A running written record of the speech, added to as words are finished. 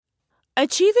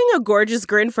Achieving a gorgeous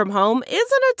grin from home isn't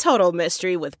a total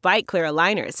mystery with Byte Clear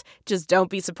aligners. Just don't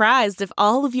be surprised if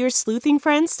all of your sleuthing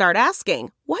friends start asking,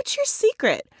 "What's your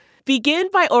secret?" Begin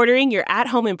by ordering your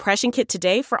at-home impression kit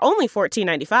today for only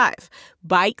 $14.95.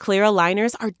 Byte Clear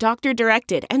aligners are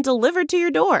doctor-directed and delivered to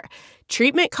your door.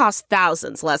 Treatment costs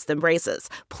thousands less than braces.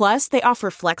 Plus, they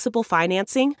offer flexible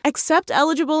financing, accept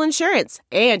eligible insurance,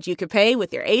 and you can pay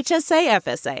with your HSA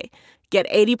FSA. Get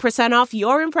 80% off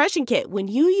your impression kit when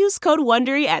you use code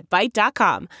WONDERY at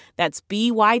Byte.com. That's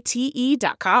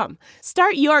BYTE.com.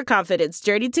 Start your confidence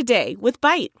journey today with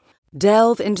Byte.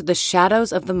 Delve into the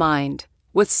shadows of the mind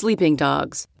with Sleeping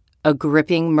Dogs, a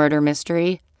gripping murder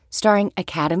mystery starring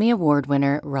Academy Award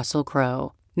winner Russell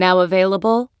Crowe. Now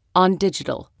available on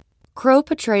digital. Crowe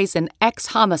portrays an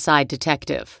ex-homicide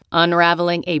detective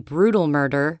unraveling a brutal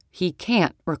murder he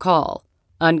can't recall.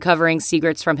 Uncovering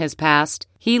secrets from his past,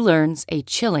 he learns a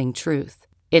chilling truth.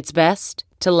 It's best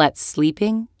to let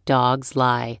sleeping dogs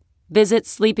lie. Visit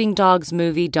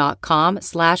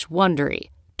sleepingdogsmovie.com/Wondery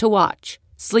to watch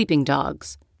Sleeping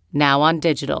Dogs, now on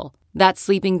digital. That's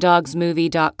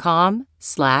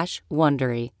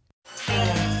sleepingdogsmovie.com/Wondery.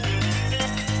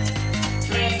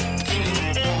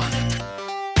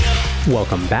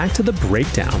 Welcome back to The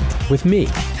Breakdown with me,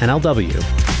 NLW.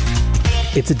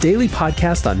 It's a daily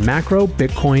podcast on macro,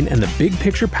 Bitcoin, and the big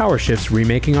picture power shifts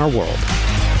remaking our world.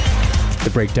 The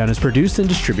Breakdown is produced and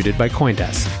distributed by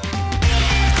CoinDesk.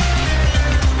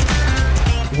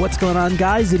 What's going on,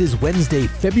 guys? It is Wednesday,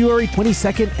 February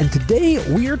 22nd, and today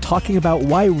we are talking about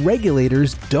why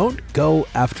regulators don't go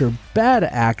after bad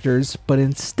actors, but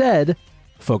instead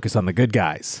focus on the good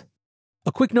guys.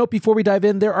 A quick note before we dive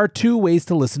in, there are two ways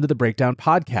to listen to the Breakdown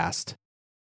podcast.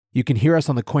 You can hear us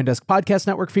on the CoinDesk Podcast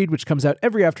Network feed, which comes out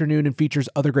every afternoon and features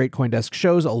other great CoinDesk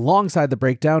shows alongside The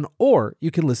Breakdown, or you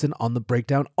can listen on the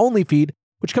Breakdown Only feed,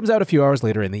 which comes out a few hours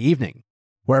later in the evening.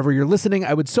 Wherever you're listening,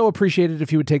 I would so appreciate it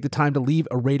if you would take the time to leave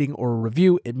a rating or a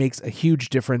review. It makes a huge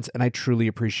difference, and I truly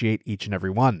appreciate each and every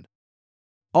one.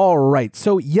 All right,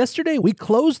 so yesterday we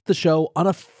closed the show on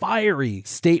a fiery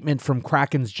statement from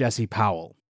Kraken's Jesse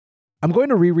Powell. I'm going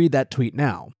to reread that tweet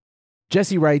now.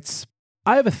 Jesse writes,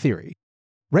 "I have a theory.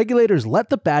 Regulators let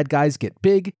the bad guys get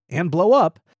big and blow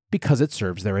up because it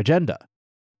serves their agenda.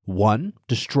 1,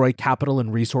 destroy capital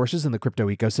and resources in the crypto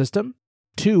ecosystem.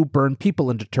 2, burn people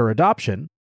and deter adoption.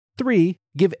 3,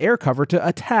 give air cover to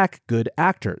attack good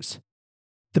actors.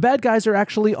 The bad guys are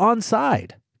actually on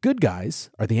side. Good guys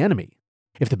are the enemy.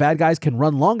 If the bad guys can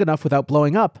run long enough without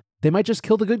blowing up, they might just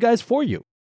kill the good guys for you.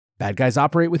 Bad guys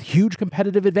operate with huge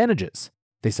competitive advantages.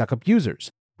 They suck up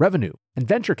users, revenue, and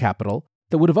venture capital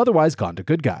that would have otherwise gone to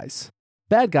good guys.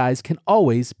 Bad guys can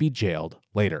always be jailed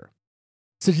later."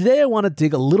 So today I want to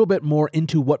dig a little bit more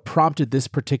into what prompted this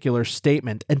particular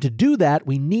statement, and to do that,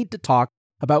 we need to talk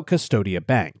about Custodia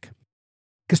Bank.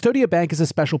 Custodia Bank is a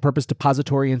special purpose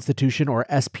depository institution, or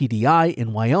SPDI,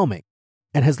 in Wyoming,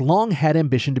 and has long had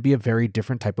ambition to be a very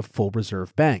different type of full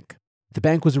reserve bank. The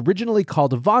bank was originally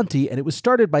called Avanti, and it was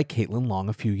started by Caitlin Long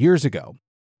a few years ago.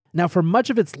 Now, for much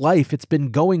of its life, it's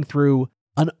been going through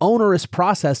an onerous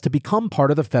process to become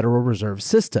part of the Federal Reserve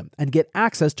System and get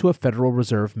access to a Federal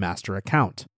Reserve master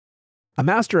account. A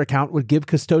master account would give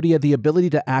Custodia the ability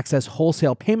to access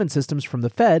wholesale payment systems from the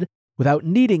Fed without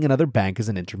needing another bank as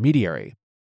an intermediary.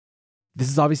 This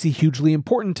is obviously hugely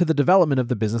important to the development of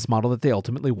the business model that they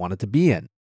ultimately wanted to be in.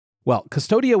 Well,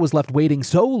 Custodia was left waiting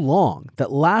so long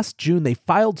that last June they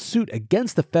filed suit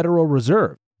against the Federal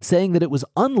Reserve, saying that it was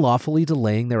unlawfully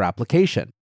delaying their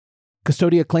application.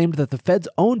 Custodia claimed that the Fed's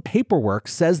own paperwork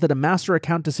says that a master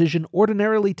account decision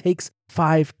ordinarily takes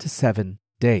 5 to 7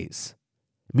 days.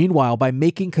 Meanwhile, by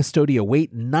making Custodia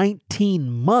wait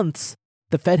 19 months,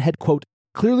 the Fed had, quote,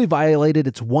 clearly violated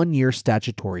its 1-year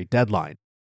statutory deadline.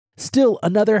 Still,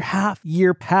 another half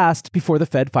year passed before the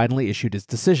Fed finally issued its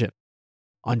decision.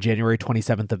 On January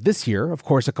 27th of this year, of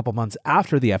course a couple months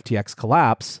after the FTX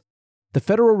collapse, the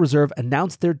Federal Reserve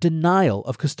announced their denial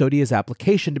of Custodia's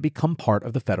application to become part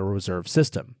of the Federal Reserve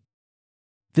System.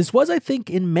 This was, I think,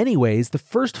 in many ways, the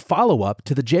first follow-up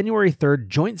to the January 3rd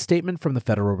joint statement from the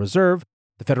Federal Reserve,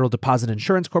 the Federal Deposit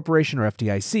Insurance Corporation, or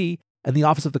FDIC, and the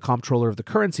Office of the Comptroller of the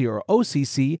Currency, or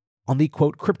OCC, on the,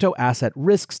 quote, crypto asset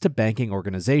risks to banking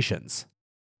organizations.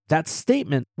 That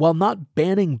statement, while not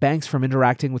banning banks from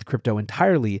interacting with crypto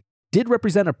entirely, did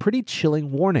represent a pretty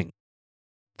chilling warning.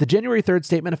 The January 3rd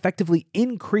statement effectively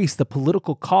increased the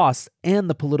political costs and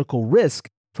the political risk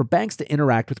for banks to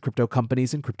interact with crypto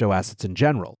companies and crypto assets in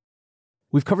general.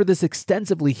 We've covered this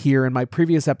extensively here in my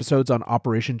previous episodes on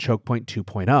Operation Choke Point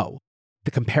 2.0.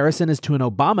 The comparison is to an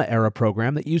Obama-era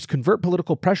program that used covert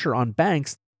political pressure on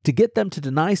banks to get them to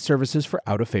deny services for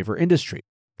out-of-favor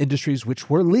industries which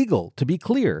were legal, to be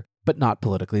clear, but not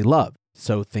politically loved.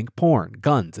 So think porn,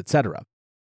 guns, etc.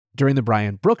 During the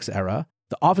Brian Brooks era,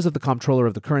 the Office of the Comptroller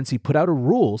of the Currency put out a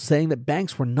rule saying that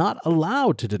banks were not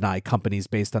allowed to deny companies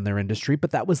based on their industry,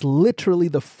 but that was literally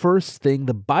the first thing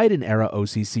the Biden-era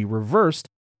OCC reversed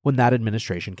when that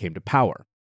administration came to power.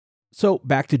 So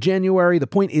back to January, the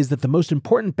point is that the most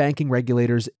important banking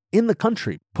regulators in the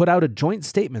country put out a joint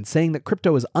statement saying that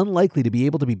crypto is unlikely to be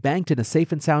able to be banked in a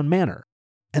safe and sound manner.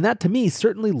 And that to me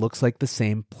certainly looks like the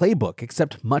same playbook,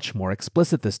 except much more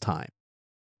explicit this time.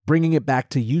 Bringing it back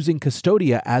to using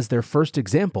Custodia as their first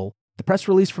example, the press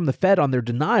release from the Fed on their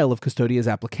denial of Custodia's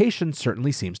application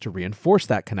certainly seems to reinforce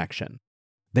that connection.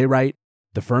 They write,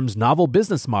 "The firm's novel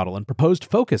business model and proposed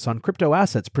focus on crypto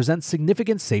assets presents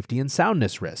significant safety and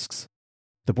soundness risks.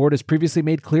 The board has previously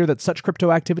made clear that such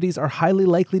crypto activities are highly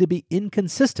likely to be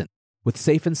inconsistent with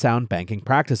safe and sound banking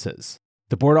practices.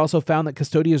 The board also found that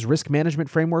Custodia's risk management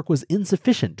framework was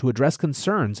insufficient to address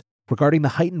concerns regarding the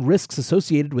heightened risks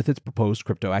associated with its proposed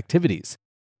crypto activities,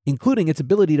 including its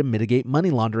ability to mitigate money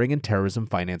laundering and terrorism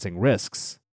financing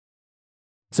risks."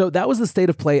 So that was the state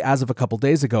of play as of a couple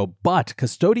days ago, but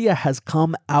Custodia has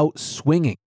come out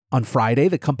swinging. On Friday,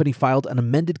 the company filed an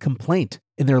amended complaint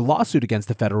in their lawsuit against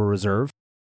the Federal Reserve,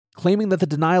 claiming that the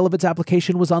denial of its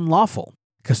application was unlawful.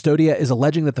 Custodia is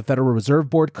alleging that the Federal Reserve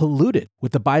Board colluded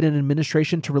with the Biden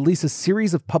administration to release a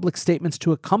series of public statements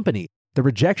to accompany the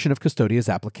rejection of Custodia's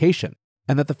application,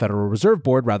 and that the Federal Reserve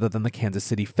Board, rather than the Kansas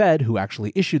City Fed, who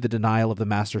actually issued the denial of the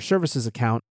Master Services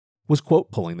account, was, quote,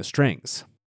 pulling the strings.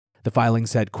 The filing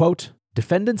said, quote,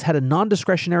 "Defendants had a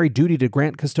non-discretionary duty to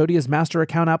grant Custodia's master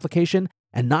account application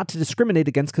and not to discriminate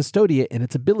against Custodia in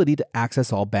its ability to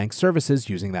access all bank services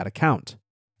using that account.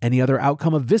 Any other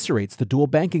outcome eviscerates the dual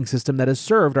banking system that has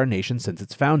served our nation since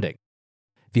its founding."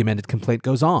 The amended complaint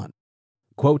goes on.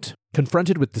 Quote,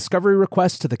 "Confronted with discovery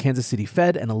requests to the Kansas City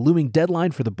Fed and a looming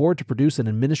deadline for the board to produce an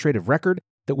administrative record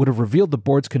that would have revealed the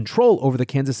board's control over the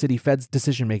Kansas City Fed's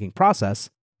decision-making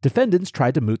process, defendants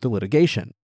tried to moot the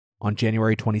litigation. On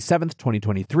January 27,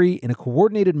 2023, in a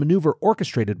coordinated maneuver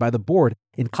orchestrated by the board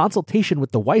in consultation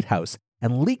with the White House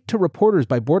and leaked to reporters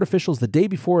by board officials the day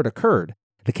before it occurred,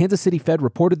 the Kansas City Fed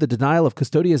reported the denial of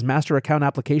Custodia's master account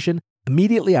application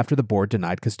immediately after the board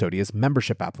denied Custodia's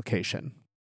membership application."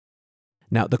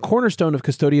 Now, the cornerstone of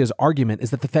Custodia's argument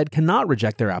is that the Fed cannot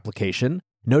reject their application,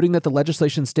 noting that the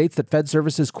legislation states that Fed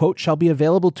services, quote, "shall be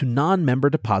available to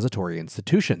non-member depository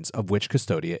institutions," of which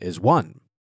Custodia is one.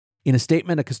 In a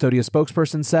statement, a Custodia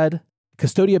spokesperson said,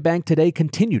 "Custodia Bank today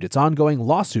continued its ongoing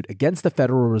lawsuit against the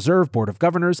Federal Reserve Board of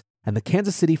Governors and the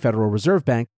Kansas City Federal Reserve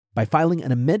Bank by filing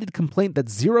an amended complaint that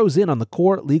zeroes in on the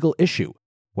core legal issue,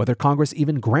 whether Congress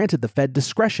even granted the Fed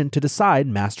discretion to decide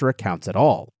master accounts at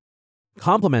all."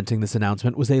 Complementing this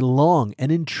announcement was a long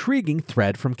and intriguing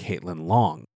thread from Caitlin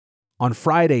Long. On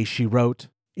Friday, she wrote,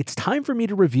 "It's time for me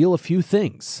to reveal a few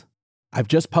things. I've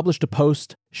just published a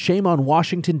post, shame on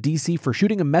Washington, D.C. for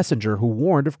shooting a messenger who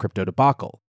warned of crypto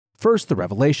debacle. First, the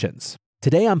revelations.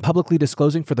 Today, I'm publicly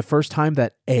disclosing for the first time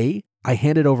that A, I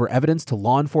handed over evidence to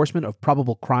law enforcement of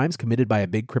probable crimes committed by a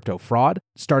big crypto fraud,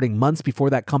 starting months before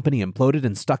that company imploded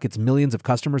and stuck its millions of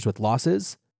customers with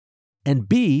losses. And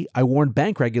B, I warned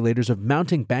bank regulators of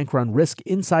mounting bank run risk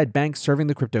inside banks serving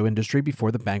the crypto industry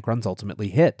before the bank runs ultimately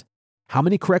hit. How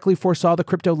many correctly foresaw the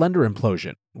crypto lender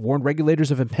implosion, warned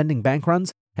regulators of impending bank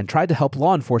runs, and tried to help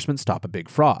law enforcement stop a big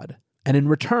fraud? And in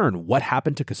return, what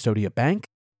happened to Custodia Bank?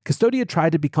 Custodia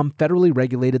tried to become federally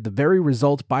regulated, the very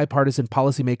result bipartisan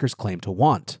policymakers claim to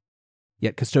want.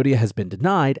 Yet Custodia has been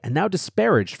denied and now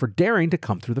disparaged for daring to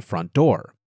come through the front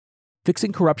door.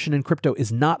 Fixing corruption in crypto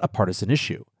is not a partisan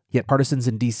issue, yet partisans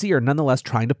in DC are nonetheless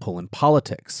trying to pull in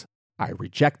politics. I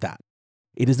reject that.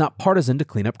 It is not partisan to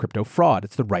clean up crypto fraud.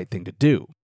 It's the right thing to do.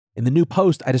 In the new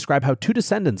post, I describe how two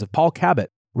descendants of Paul Cabot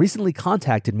recently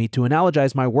contacted me to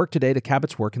analogize my work today to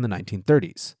Cabot's work in the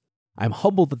 1930s. I'm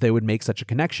humbled that they would make such a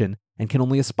connection and can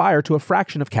only aspire to a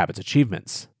fraction of Cabot's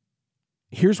achievements.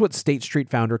 Here's what State Street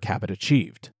founder Cabot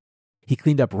achieved. He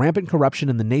cleaned up rampant corruption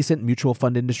in the nascent mutual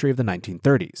fund industry of the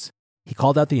 1930s. He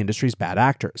called out the industry's bad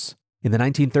actors. In the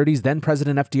 1930s,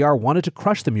 then-President FDR wanted to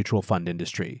crush the mutual fund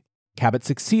industry. Cabot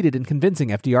succeeded in convincing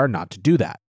FDR not to do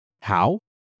that. How?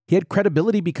 He had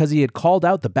credibility because he had called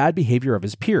out the bad behavior of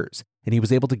his peers, and he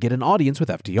was able to get an audience with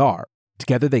FDR.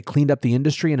 Together, they cleaned up the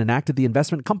industry and enacted the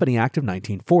Investment Company Act of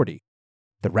 1940.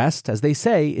 The rest, as they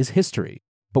say, is history.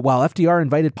 But while FDR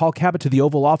invited Paul Cabot to the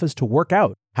Oval Office to work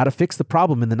out how to fix the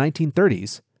problem in the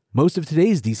 1930s, most of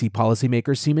today's DC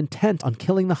policymakers seem intent on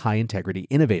killing the high-integrity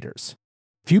innovators.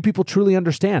 Few people truly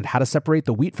understand how to separate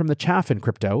the wheat from the chaff in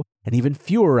crypto, and even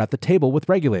fewer at the table with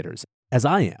regulators, as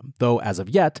I am, though as of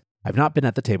yet, I've not been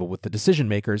at the table with the decision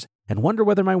makers and wonder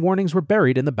whether my warnings were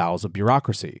buried in the bowels of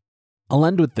bureaucracy. I'll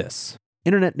end with this.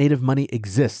 Internet native money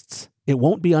exists. It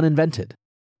won't be uninvented.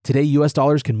 Today, US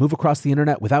dollars can move across the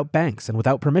internet without banks and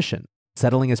without permission,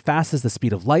 settling as fast as the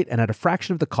speed of light and at a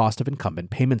fraction of the cost of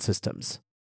incumbent payment systems.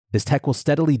 This tech will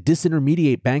steadily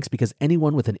disintermediate banks because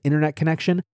anyone with an internet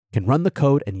connection can run the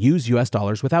code and use US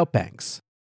dollars without banks.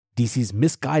 DC's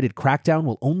misguided crackdown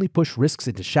will only push risks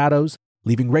into shadows,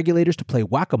 leaving regulators to play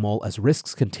whack-a-mole as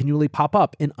risks continually pop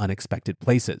up in unexpected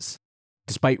places.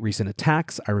 Despite recent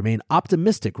attacks, I remain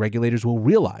optimistic regulators will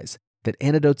realize that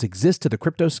antidotes exist to the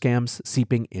crypto scams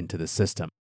seeping into the system.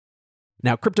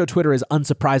 Now, crypto Twitter is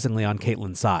unsurprisingly on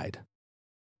Caitlin's side.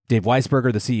 Dave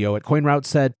Weisberger, the CEO at CoinRoute,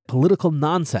 said, "Political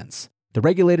nonsense. The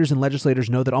regulators and legislators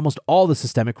know that almost all the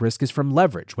systemic risk is from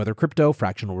leverage, whether crypto,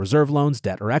 fractional reserve loans,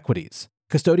 debt, or equities.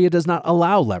 Custodia does not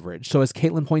allow leverage, so as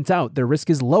Caitlin points out, their risk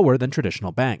is lower than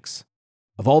traditional banks.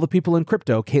 Of all the people in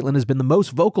crypto, Caitlin has been the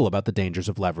most vocal about the dangers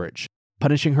of leverage.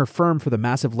 Punishing her firm for the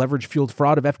massive leverage-fueled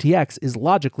fraud of FTX is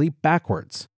logically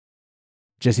backwards."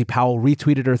 Jesse Powell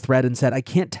retweeted her thread and said, "I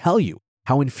can't tell you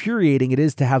how infuriating it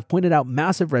is to have pointed out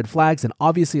massive red flags and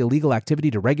obviously illegal activity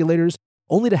to regulators,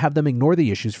 only to have them ignore the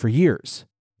issues for years.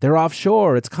 They're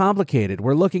offshore, it's complicated,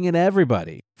 we're looking at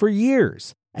everybody, for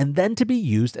years, and then to be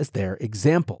used as their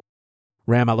example."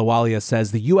 Ram Ahluwalia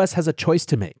says the US has a choice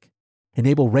to make: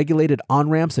 enable regulated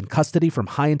on-ramps and custody from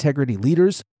high-integrity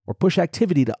leaders, or push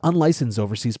activity to unlicensed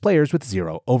overseas players with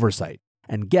zero oversight,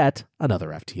 and get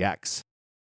another FTX.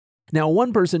 Now,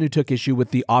 one person who took issue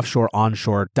with the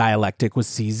offshore-onshore dialectic was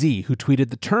CZ, who tweeted,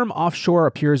 "The term offshore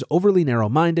appears overly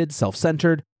narrow-minded,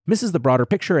 self-centered, misses the broader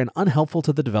picture, and unhelpful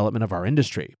to the development of our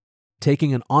industry.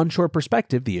 Taking an onshore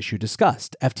perspective, the issue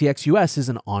discussed, FTX US is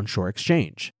an onshore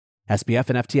exchange. SBF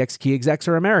and FTX key execs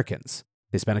are Americans.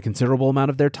 They spent a considerable amount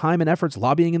of their time and efforts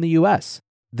lobbying in the US.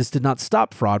 This did not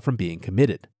stop fraud from being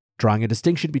committed. Drawing a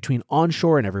distinction between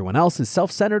onshore and everyone else is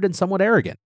self-centered and somewhat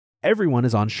arrogant. Everyone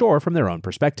is onshore from their own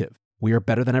perspective. We are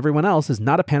better than everyone else is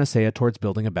not a panacea towards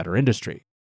building a better industry.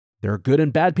 There are good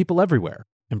and bad people everywhere.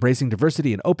 Embracing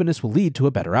diversity and openness will lead to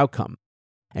a better outcome.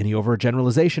 Any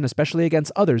overgeneralization, especially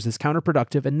against others, is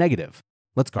counterproductive and negative.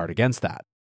 Let's guard against that."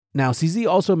 Now, CZ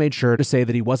also made sure to say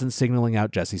that he wasn't signaling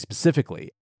out Jesse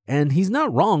specifically, and he's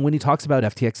not wrong when he talks about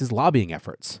FTX's lobbying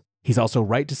efforts. He's also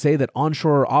right to say that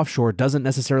onshore or offshore doesn't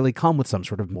necessarily come with some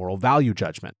sort of moral value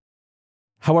judgment.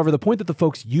 However, the point that the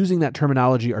folks using that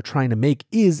terminology are trying to make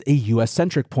is a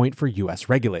US-centric point for US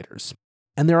regulators.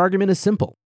 And their argument is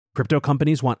simple. Crypto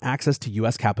companies want access to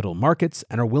US capital markets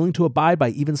and are willing to abide by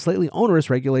even slightly onerous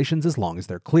regulations as long as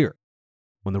they're clear.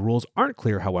 When the rules aren't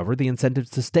clear, however, the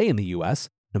incentives to stay in the US,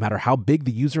 no matter how big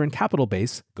the user and capital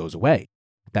base, goes away.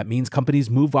 That means companies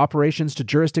move operations to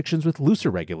jurisdictions with looser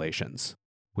regulations,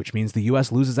 which means the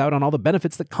US loses out on all the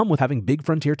benefits that come with having big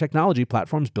frontier technology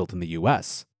platforms built in the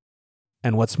US.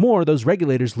 And what's more, those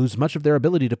regulators lose much of their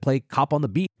ability to play cop on the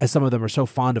beat, as some of them are so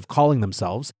fond of calling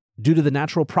themselves, due to the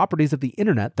natural properties of the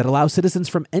internet that allow citizens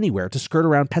from anywhere to skirt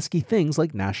around pesky things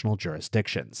like national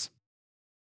jurisdictions.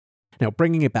 Now,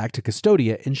 bringing it back to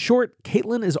Custodia, in short,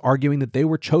 Caitlin is arguing that they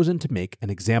were chosen to make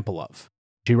an example of.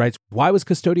 She writes, "Why was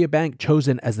Custodia Bank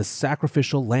chosen as the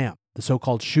sacrificial lamb, the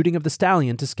so-called shooting of the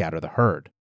stallion to scatter the herd?"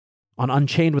 On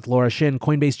Unchained with Laura Shin,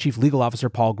 Coinbase Chief Legal Officer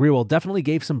Paul Grewal definitely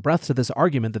gave some breath to this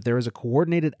argument that there is a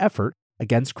coordinated effort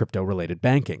against crypto-related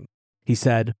banking. He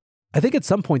said, "I think at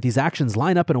some point these actions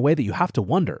line up in a way that you have to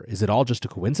wonder, is it all just a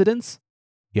coincidence?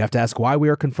 You have to ask why we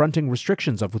are confronting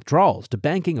restrictions of withdrawals to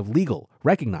banking of legal,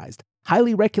 recognized,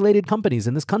 highly regulated companies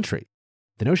in this country.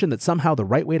 The notion that somehow the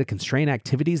right way to constrain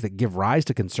activities that give rise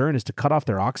to concern is to cut off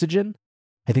their oxygen?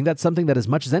 I think that's something that as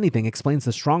much as anything explains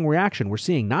the strong reaction we're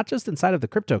seeing not just inside of the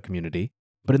crypto community,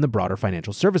 but in the broader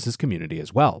financial services community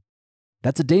as well.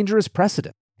 That's a dangerous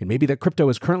precedent. It may be that crypto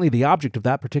is currently the object of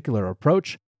that particular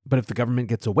approach, but if the government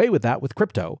gets away with that with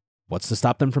crypto, what's to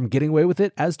stop them from getting away with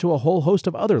it as to a whole host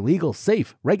of other legal,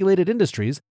 safe, regulated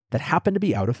industries that happen to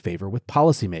be out of favor with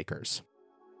policymakers?"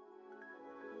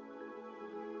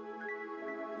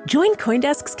 Join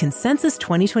CoinDesk's Consensus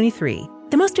 2023,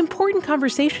 the most important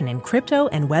conversation in crypto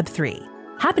and Web3,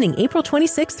 happening April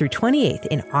 26th through 28th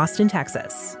in Austin,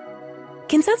 Texas.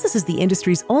 Consensus is the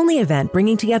industry's only event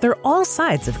bringing together all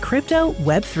sides of crypto,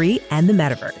 Web3, and the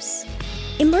metaverse.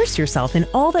 Immerse yourself in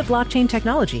all that blockchain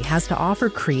technology has to offer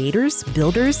creators,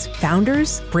 builders,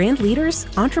 founders, brand leaders,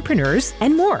 entrepreneurs,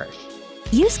 and more.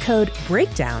 Use code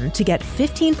BREAKDOWN to get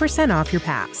 15% off your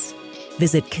pass.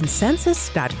 Visit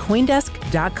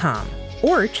consensus.coindesk.com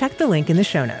or check the link in the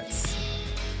show notes.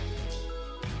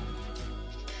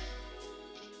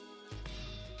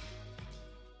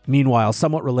 Meanwhile,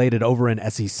 somewhat related over in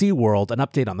SEC world, an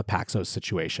update on the Paxos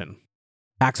situation.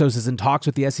 Paxos is in talks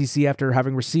with the SEC after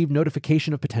having received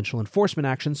notification of potential enforcement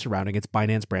actions surrounding its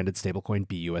Binance-branded stablecoin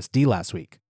BUSD last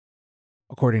week.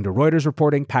 According to Reuters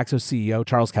reporting, Paxos CEO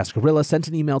Charles Cascarilla sent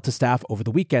an email to staff over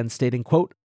the weekend stating,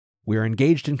 quote, "We are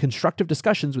engaged in constructive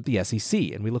discussions with the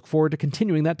SEC, and we look forward to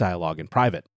continuing that dialogue in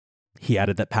private." He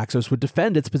added that Paxos would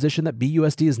defend its position that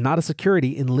BUSD is not a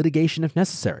security in litigation if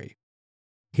necessary.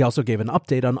 He also gave an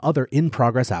update on other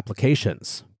in-progress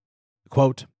applications.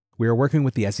 Quote, "We are working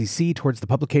with the SEC towards the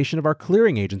publication of our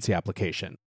clearing agency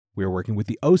application. We are working with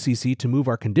the OCC to move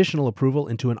our conditional approval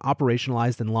into an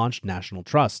operationalized and launched national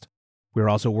trust. We are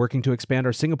also working to expand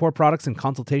our Singapore products in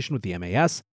consultation with the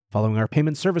MAS, following our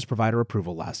payment service provider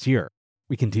approval last year.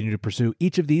 We continue to pursue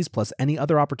each of these plus any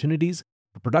other opportunities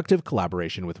for productive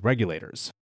collaboration with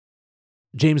regulators."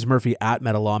 James Murphy at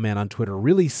MetaLawman on Twitter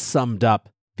really summed up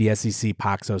the SEC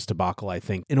Paxos debacle, I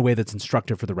think, in a way that's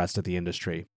instructive for the rest of the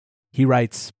industry. He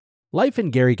writes, "Life in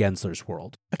Gary Gensler's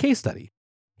world, a case study.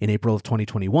 In April of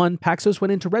 2021, Paxos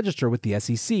went in to register with the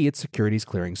SEC, its securities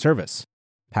clearing service.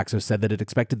 Paxos said that it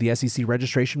expected the SEC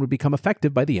registration would become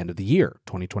effective by the end of the year,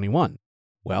 2021.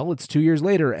 Well, it's 2 years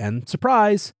later, and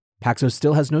surprise, Paxos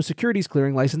still has no securities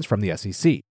clearing license from the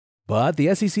SEC. But the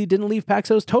SEC didn't leave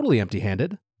Paxos totally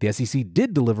empty-handed. The SEC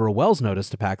did deliver a Wells notice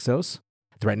to Paxos,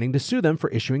 threatening to sue them for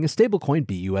issuing a stablecoin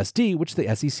BUSD, which the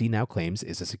SEC now claims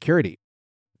is a security.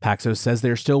 Paxos says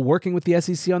they're still working with the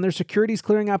SEC on their securities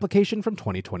clearing application from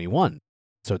 2021.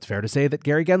 So it's fair to say that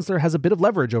Gary Gensler has a bit of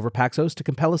leverage over Paxos to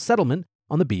compel a settlement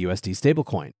on the BUSD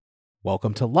stablecoin.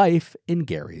 Welcome to life in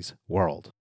Gary's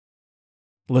world."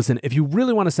 Listen, if you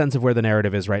really want a sense of where the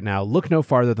narrative is right now, look no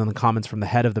farther than the comments from the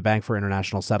head of the Bank for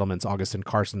International Settlements, Augustin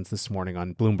Carstens, this morning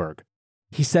on Bloomberg.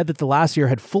 He said that the last year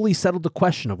had fully settled the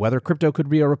question of whether crypto could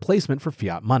be a replacement for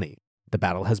fiat money. The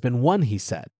battle has been won, he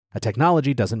said. A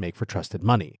technology doesn't make for trusted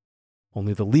money.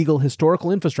 Only the legal,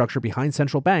 historical infrastructure behind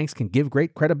central banks can give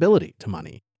great credibility to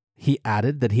money. He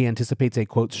added that he anticipates a,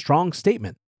 quote, "strong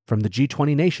statement from the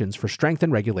G20 nations for strength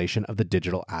and regulation of the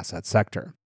digital asset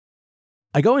sector."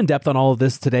 I go in depth on all of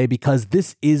this today because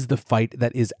this is the fight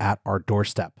that is at our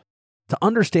doorstep. To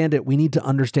understand it, we need to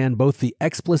understand both the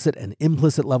explicit and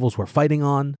implicit levels we're fighting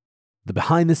on, the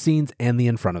behind the scenes and the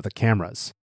in front of the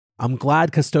cameras. I'm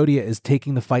glad Custodia is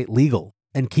taking the fight legal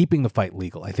and keeping the fight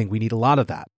legal. I think we need a lot of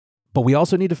that. But we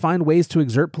also need to find ways to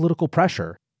exert political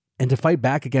pressure and to fight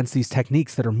back against these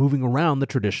techniques that are moving around the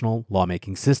traditional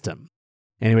lawmaking system.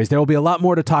 Anyways, there will be a lot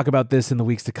more to talk about this in the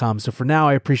weeks to come. So for now,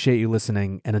 I appreciate you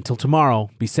listening. And until tomorrow,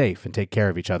 be safe and take care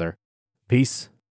of each other. Peace.